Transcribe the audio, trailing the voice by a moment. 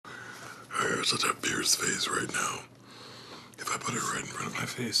have such a fierce face right now. If I put it right in front of my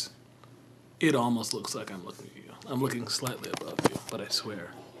face, it almost looks like I'm looking at you. I'm looking slightly above you, but I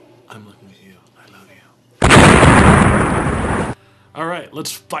swear, I'm looking at you. I love you. Alright,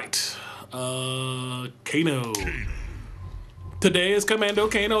 let's fight. Kano. Today is Commando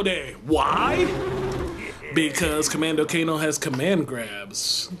Kano Day. Why? Because Commando Kano has command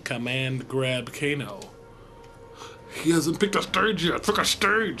grabs. Command grab Kano. He hasn't picked a stage yet. Pick a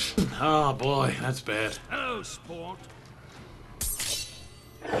stage. Oh boy, that's bad. Hello, sport.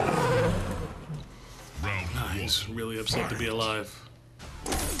 He's really upset to be alive.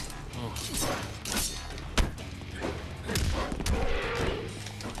 Oh.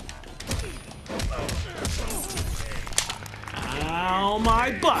 Ow,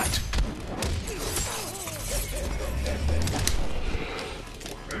 my butt!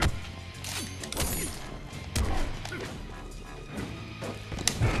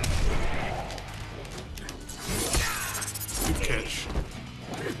 Good catch.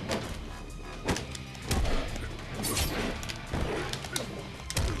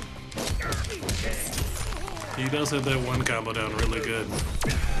 He does have that one combo down really good.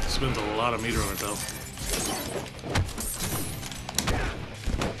 Spends a lot of meter on it though.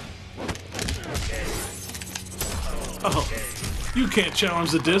 Oh, you can't challenge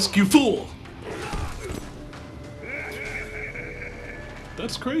the disc, you fool!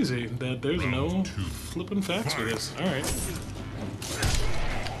 That's crazy that there's no flipping facts for this. Alright.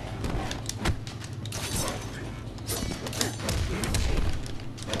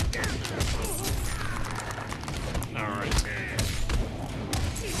 Alright.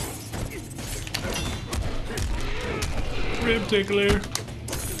 Rib tickler.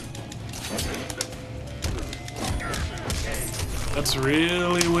 That's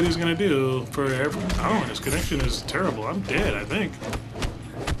really what he's gonna do for every. Oh, his connection is terrible. I'm dead, I think.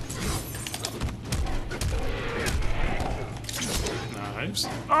 Nice.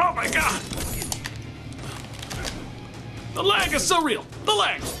 Oh my god! The lag is so real! The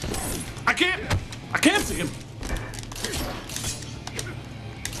lag! I can't see him!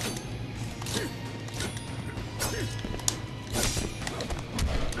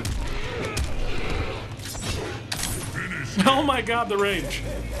 Oh my god, the range!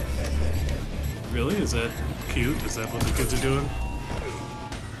 Really? Is that cute? Is that what the kids are doing?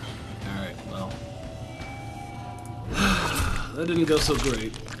 Alright, well. That didn't go so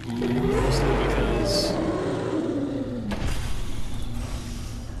great. Mostly because...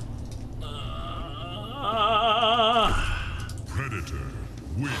 Predator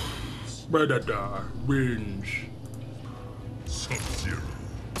wins. Predator wins. Sub-Zero.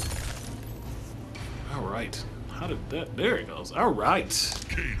 Alright. How did that... There he goes. Alright.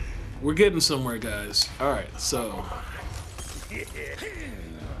 We're getting somewhere, guys. Alright, so...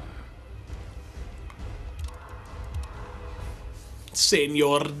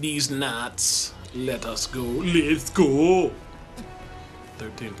 Senor, these nuts. Let us go. Let's go.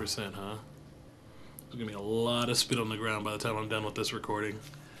 13%, huh? There's gonna be a lot of spit on the ground by the time I'm done with this recording.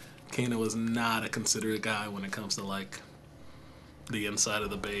 Kano is not a considerate guy when it comes to, like, the inside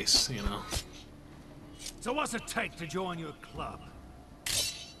of the base, you know? So what's it take to join your club?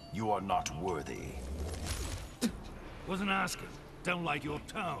 You are not worthy. Wasn't asking. Don't like your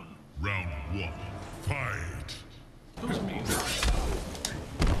tone. Round one. Fight. Who's me?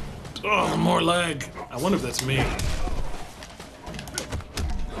 Oh, more lag. I wonder if that's me.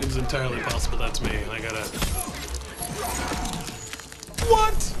 It's entirely possible that's me. I gotta...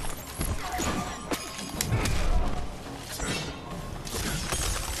 What?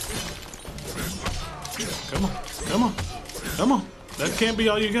 Come on, come on, come on. That can't be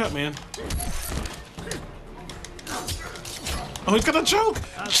all you got, man. Oh, he's gonna choke!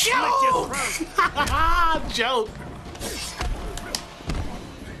 Choke! Joke!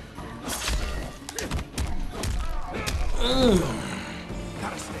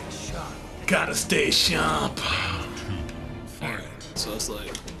 Gotta stay sharp. Alright, so it's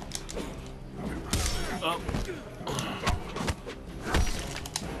like... Oh.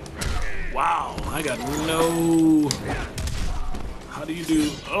 Wow, I got no... How do you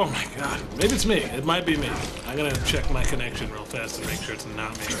do... Oh my god. Maybe it's me. It might be me. I'm gonna check my connection real fast and make sure it's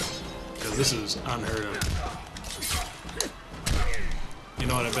not me. Because this is unheard of. You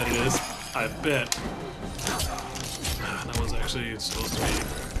know what I bet it is? I bet. That was actually supposed to be...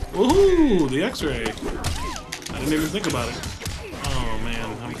 Woohoo! The X-ray! I didn't even think about it. Oh man,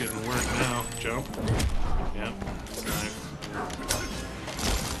 I'm getting work now. Jump. Yep. Knife.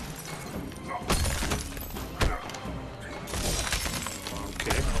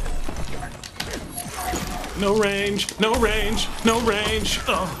 Okay. No range! No range! No range!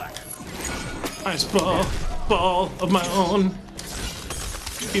 Oh. Nice ball of my own.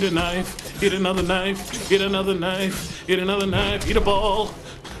 Eat a knife, eat another knife, eat another knife, eat another knife, eat a ball.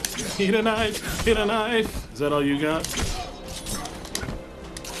 Eat a knife, eat a knife. Is that all you got?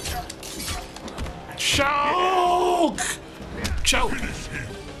 Choke! Choke!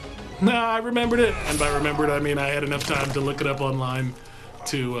 Nah, I remembered it. And by remembered, I mean I had enough time to look it up online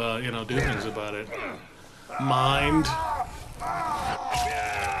to, you know, do things about it. Mind.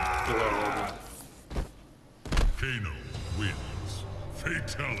 Kano wins.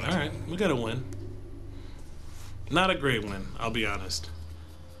 Fatality. Alright, we got a win. Not a great win, I'll be honest.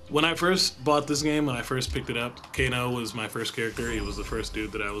 When I first bought this game, when I first picked it up, Kano was my first character. He was the first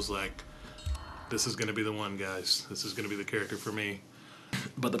dude that I was like, this is going to be the one, guys. This is going to be the character for me.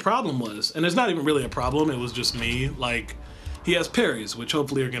 But the problem was, and it's not even really a problem, it was just me, like, he has parries, which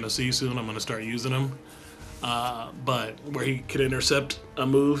hopefully you're going to see soon. I'm going to start using them. But where he could intercept a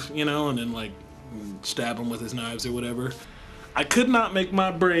move, you know, and then, like, stab him with his knives or whatever. I could not make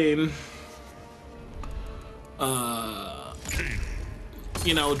my brain,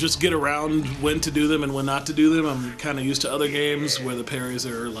 you know, just get around when to do them and when not to do them. I'm kind of used to other games where the parries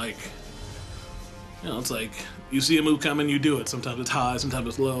are like, you know, it's like you see a move coming, you do it. Sometimes it's high, sometimes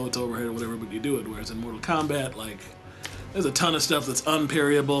it's low, it's overhead or whatever, but you do it. Whereas in Mortal Kombat, like, there's a ton of stuff that's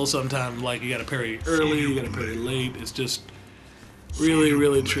unparryable. Sometimes, like, you gotta parry early, you gotta parry late. It's just really,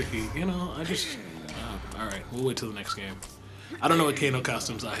 really tricky. You know, I just, alright, we'll wait till the next game. I don't know what Kano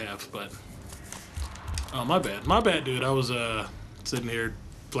costumes I have, but, oh, my bad, dude. I was, sitting here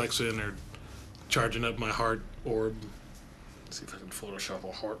flexing or charging up my heart orb. Let's see if I can Photoshop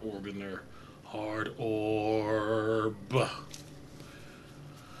a heart orb in there. Heart orb. I'm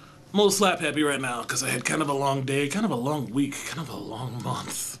a little slap happy right now because I had kind of a long day, kind of a long week, kind of a long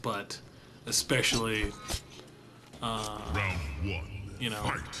month, but especially, Round one. you know,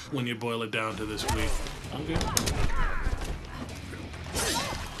 Fight. when you boil it down to this week. Okay.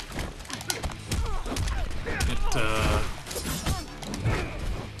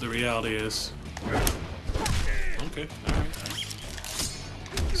 The reality is, okay, alright.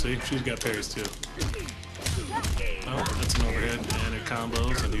 See, she's got parries too. Oh, that's an overhead, and it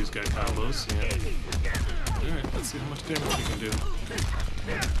combos, and he's got combos, yeah. Alright, let's see how much damage he can do.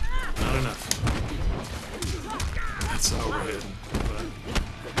 Not enough. That's an overhead, but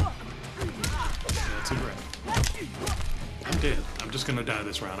that's a grab. I'm dead. I'm just gonna die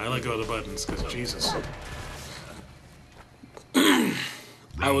this round. I let go of the buttons, because Jesus.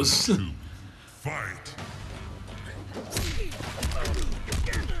 I was... Fight.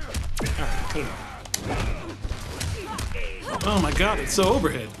 Alright, cut it off. Oh my god, it's so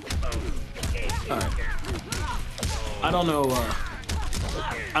overhead. Alright. I don't know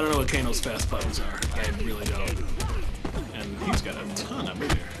what Kano's fast buttons are. I really don't. And he's got a ton up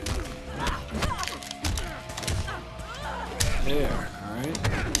here. There, alright.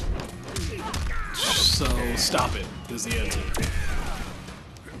 So, stop it, is the answer.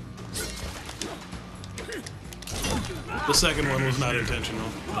 The second one was not intentional,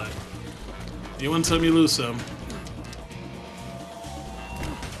 but you win some, you lose some.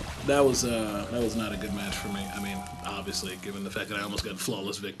 That was not a good match for me. I mean, obviously, given the fact that I almost got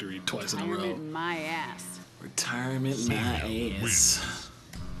flawless victory twice in a row. Retirement my ass. Retirement my ass.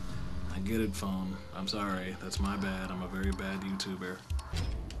 I get it, phone. I'm sorry. That's my bad. I'm a very bad YouTuber.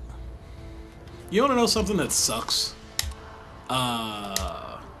 You want to know something that sucks?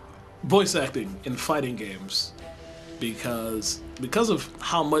 Voice acting in fighting games. Because of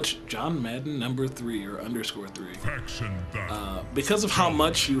how much John Madden #3 or _3. Faction battle. Because of how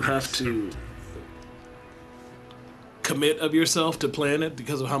much you have to commit of yourself to playing it,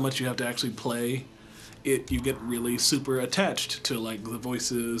 because of how much you have to actually play it, you get really super attached to like the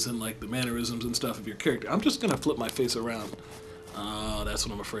voices and like the mannerisms and stuff of your character. I'm just gonna flip my face around. That's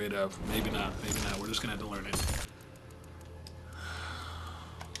what I'm afraid of. Maybe not. Maybe not. We're just gonna have to learn it.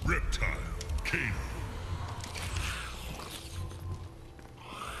 Reptile. Kano.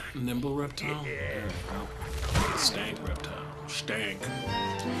 Nimble reptile? There we go. Stank reptile. Stank.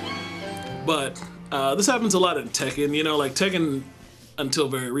 But this happens a lot in Tekken. You know, like Tekken, until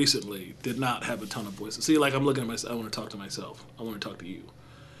very recently, did not have a ton of voices. See, like I'm looking at myself. I want to talk to myself. I want to talk to you.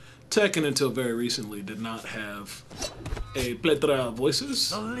 Tekken, until very recently, did not have a plethora of voices.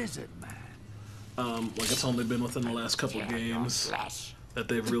 The lizard man. Like it's only been within the last couple of games that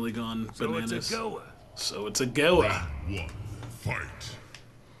they've really gone bananas. So it's a goer. So it's a goer. Round one. Fight.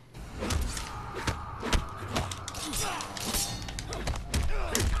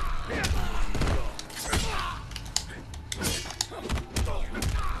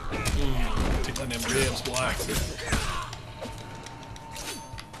 Taking them ribs, boy.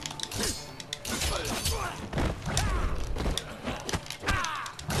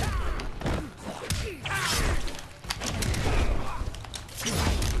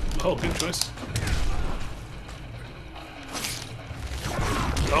 Oh, good choice.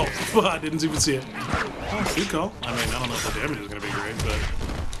 Oh, I didn't even see it. Oh, good call. I mean, I don't know if the damage is going to be great, but...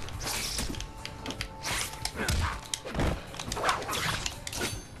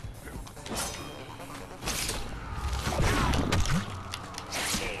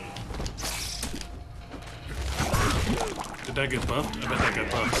 Did that get buffed? I bet that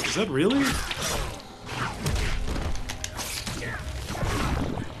got buffed. Is that really?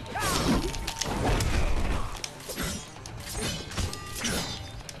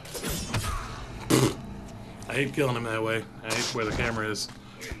 I hate killing him that way. I hate where the camera is.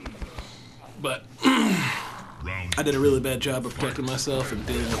 But I did a really bad job of protecting myself and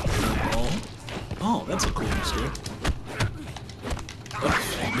dealing with the ball. Oh, that's a cool mystery. Oh,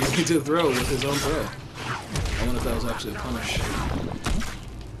 he beat me to the throw with his own throw. I wonder if that was actually a punish.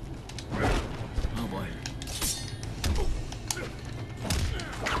 Oh boy. Yeah.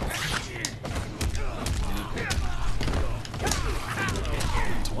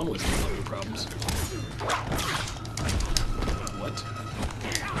 It's one way to solve your problems. What?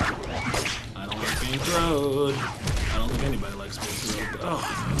 I don't like being thrown. I don't think anybody likes being thrown. But,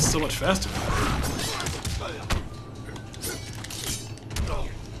 oh, it's so much faster.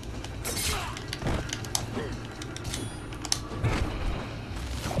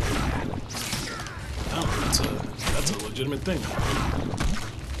 That's a legitimate thing.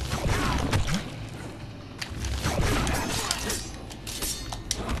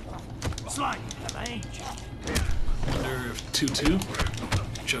 Slide, range. Wonder if 2-2?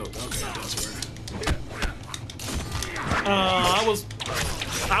 Choke. Okay, it does work.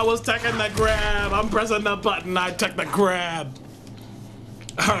 I was taking the grab. I'm pressing the button. I took the grab.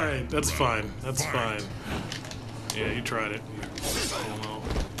 All right, that's fine. That's fine. Yeah, you tried it. I don't know.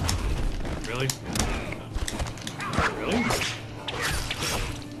 Really? Really?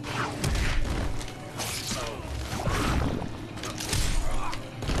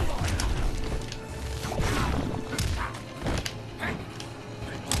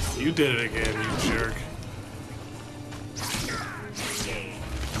 You did it again, you jerk.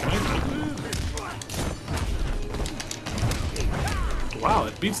 Wow,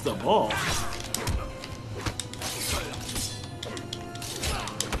 it beats the ball.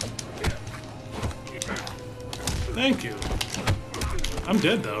 Thank you. I'm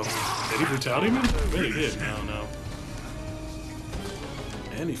dead though. Did he brutality me? I bet he did. No.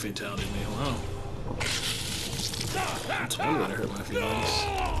 And he fatality me. Wow. That's one way to hurt my feelings.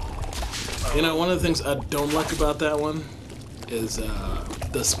 You know, one of the things I don't like about that one is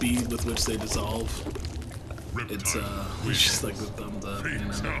the speed with which they dissolve. It's just like the thumbs up, you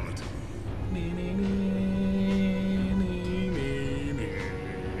know.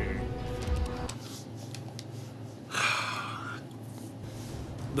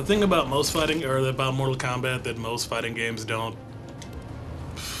 The thing about most fighting, or about Mortal Kombat, that most fighting games don't,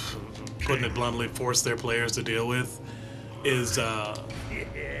 putting it bluntly, force their players to deal with, is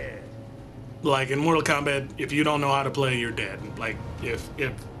like in Mortal Kombat, if you don't know how to play, you're dead. Like if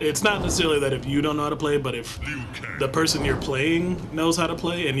it's not necessarily that if you don't know how to play, but if the person you're playing knows how to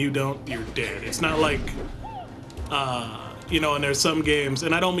play and you don't, you're dead. It's not like you know, and there's some games,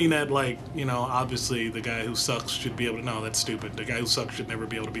 and I don't mean that like, you know, obviously the guy who sucks should be able to, no, that's stupid. The guy who sucks should never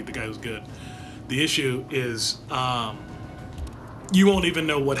be able to beat the guy who's good. The issue is you won't even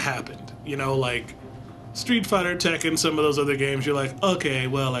know what happened. You know, like Street Fighter, Tekken, some of those other games, you're like, okay,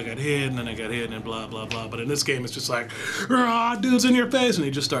 well, I got hit, and then I got hit, and blah, blah, blah. But in this game, it's just like, ah, dude's in your face, and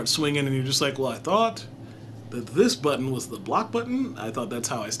he just starts swinging, and you're just like, well, I thought that this button was the block button. I thought that's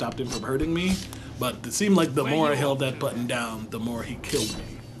how I stopped him from hurting me. But it seemed like the more I held that button down, the more he killed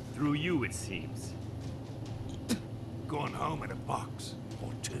me. Through you, it seems. Going home in a box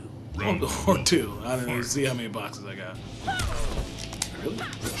or two. Or two. I don't know. See how many boxes I got. Really?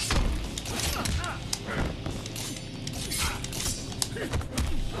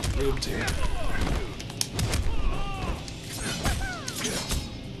 Rotate.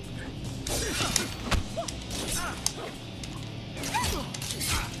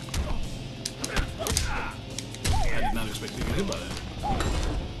 I did not expect to get hit by that.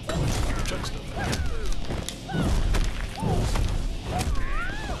 Chuck stuff. Okay.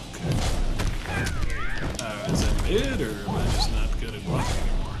 Is that mid, or am I just not good at blocking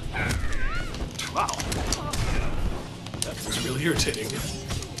anymore? Wow. That was really irritating.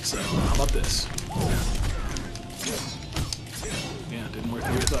 So, how about this? Yeah, it didn't work the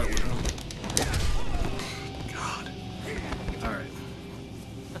way I thought it would, huh? God. Alright.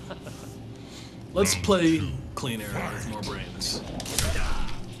 Let's play clean era with more brains.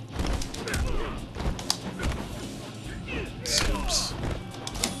 Scoops.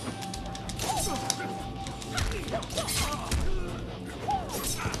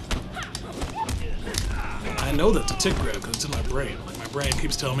 I know that's a tick grab because it's in my brain. Like, my brain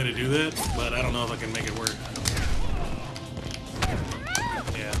keeps telling me to do that, but I don't know if I can make it work.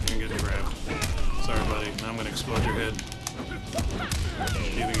 Yeah, you can get the grab. Sorry, buddy. Now I'm gonna explode your head. Do you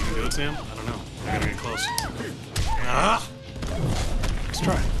think you can do it, Sam? I don't know. I gotta get close. Ah! Let's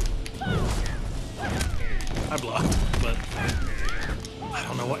try. I blocked, but I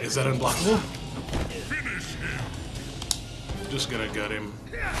don't know what. Is that unblockable? Just gonna gut him.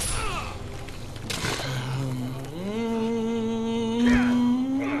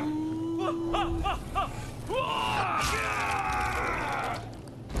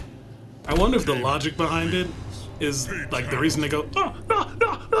 I wonder if the logic behind it is like the reason they go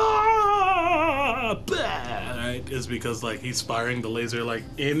right, is because like he's firing the laser like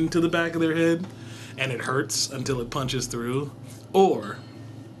into the back of their head and it hurts until it punches through, or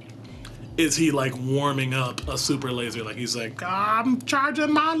is he like warming up a super laser? Like he's like, I'm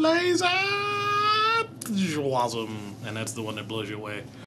charging my laser, and that's the one that blows you away.